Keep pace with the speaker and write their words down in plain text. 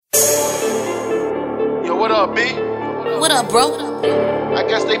What up, B? What up, bro? I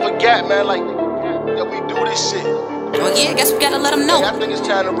guess they forgot, man, like, that we do this shit. Oh yeah, guess we gotta let them know. I think it's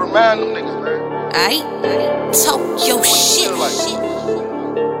time to remind them niggas, man. Aight? Talk your shit. I'm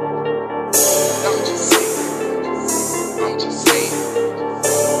just saying. I'm just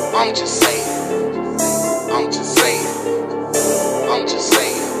saying. I'm just saying. I'm just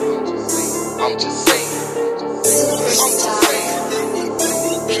saying. I'm just saying. I'm just saying.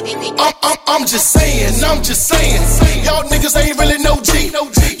 I'm just saying, I'm just saying, y'all niggas ain't really no G. You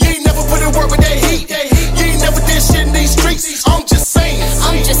ain't never put in work with that heat. You ain't never did shit in these streets. I'm just saying,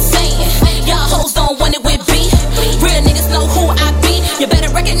 y'all hoes don't want it with B. Real niggas know who I be. You better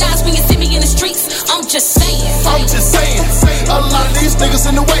recognize when you see me in the streets. I'm just saying, a lot of these niggas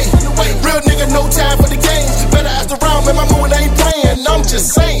in the way. Real nigga, no time for the games. Better ask around, man, my moon ain't playing. I'm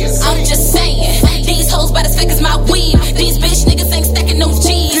just saying, these hoes better stick as my weed. These bitch niggas ain't stacking no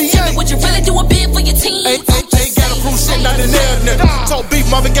G's. Tell me, would you really do a bid for your team? Ain't got a proof shit, not in there, nigga. Talk beef,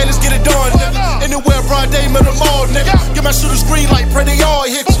 Marvin Gaye, let's get it done, nigga. Anywhere, broad day, middle mall, nigga. Get my shooters green like pretty all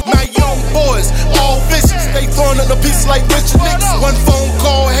hit. My young boys, all vicious. They throwing up the pieces like Richard Nixon. One phone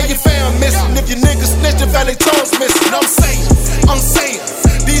call, hey, your fam missing. If your niggas snitch, the valley tongues missing. I'm saying,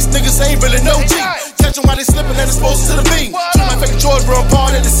 these niggas ain't really no G. Catch them while they slipping and exposed to the beam. Treat my fake George run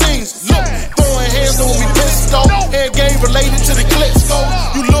part of the scenes. Look, throwing hands on me pissed off. Head game related to the clips, go.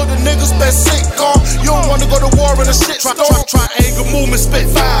 You little niggas been sick, car. You don't wanna go to war in a shit storm. Triangle movement, spit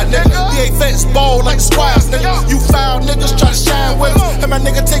fire, nigga. The fence ball like the squires, nigga. You foul niggas try to shine with us. And my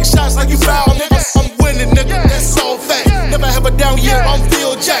nigga take shots like you foul, nigga. I'm winning, nigga. That's all fact. Never have a down year, I'm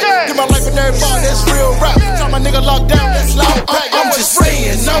Phil Jack. Give my life and everybody, that's real rap. Try my nigga locked down, that's loud pack. I'm just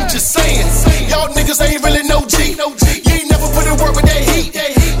saying, y'all niggas ain't really no G. You ain't never put in work with that heat.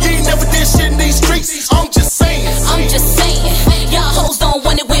 You ain't never did shit in these streets. I'm just saying, y'all hoes don't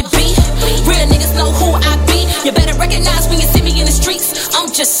want it with B. Real niggas know who I be. You better recognize when you see me in the streets. I'm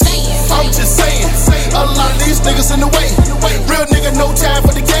just saying, a lot of these niggas in the way. Real nigga, no time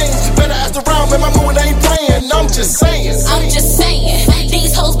for the games. Better ask around, man, my moon ain't playing. I'm just saying,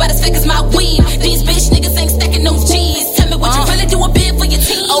 these hoes better stick as my weed. These bitch niggas ain't stacking no G's. Tell me, would you really do a bid for your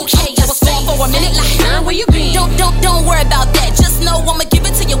team? Okay, I was gone for a minute, like, girl, where you been? Don't worry about that. Just know I'ma give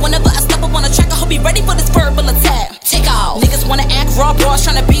it to you whenever I step up on a track. I hope you ready for this verbal attack. Take off. Niggas wanna act raw, bros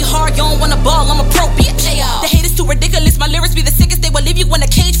tryna be hard. You don't wanna ball, I'm a pro, bitch. The hate is too ridiculous. My lyrics be the sickest. They will leave you in a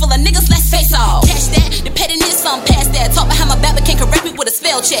cage full of niggas. Let's face off. Catch that, the pettiness, I'm past that. Talk behind my back, but can't correct me with a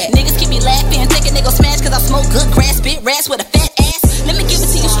spell check. Niggas keep me laughing, thinking they gon' smash, cause I smoke good grass, spit raps with a fat ass. Let me give it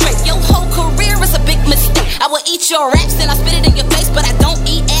to you straight. Your whole career is a big mistake. I will eat your raps and I spit it in your face, but I don't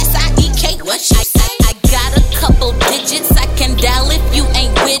eat ass, I eat cake. What you say? I got a couple digits, I can dial if you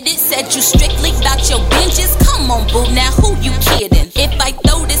ain't with it. Said you strictly about your binges. Come on, boo, now who you kidding? If I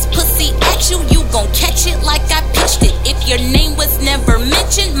throw this pussy at you, you gon' catch it like I pitched it. If your name was never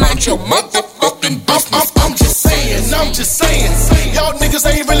mentioned, mind your motherfucking business. I'm just saying, y'all niggas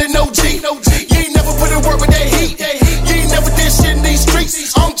ain't really no G. You ain't never put in work with that heat. You ain't never did shit in these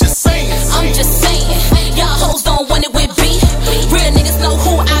streets. I'm just saying, y'all hoes don't want it with B. Real niggas know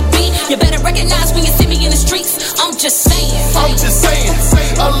who I be. You better recognize when you see me in the streets. I'm just saying,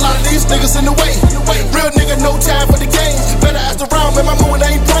 a lot of these niggas in the way. Real nigga, no time for the games. Better ask around, man, my moon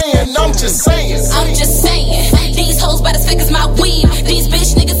ain't playing. I'm just saying, these hoes better stick as my weed. These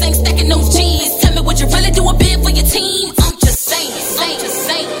bitch niggas ain't stacking no G's. Tell me, would you really do a bid for your team? I'm just saying.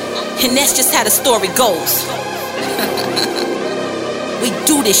 And that's just how the story goes. We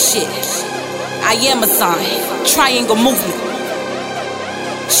do this shit. I Amazon, Triangle Movement,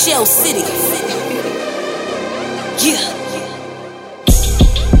 Shell City. Yeah.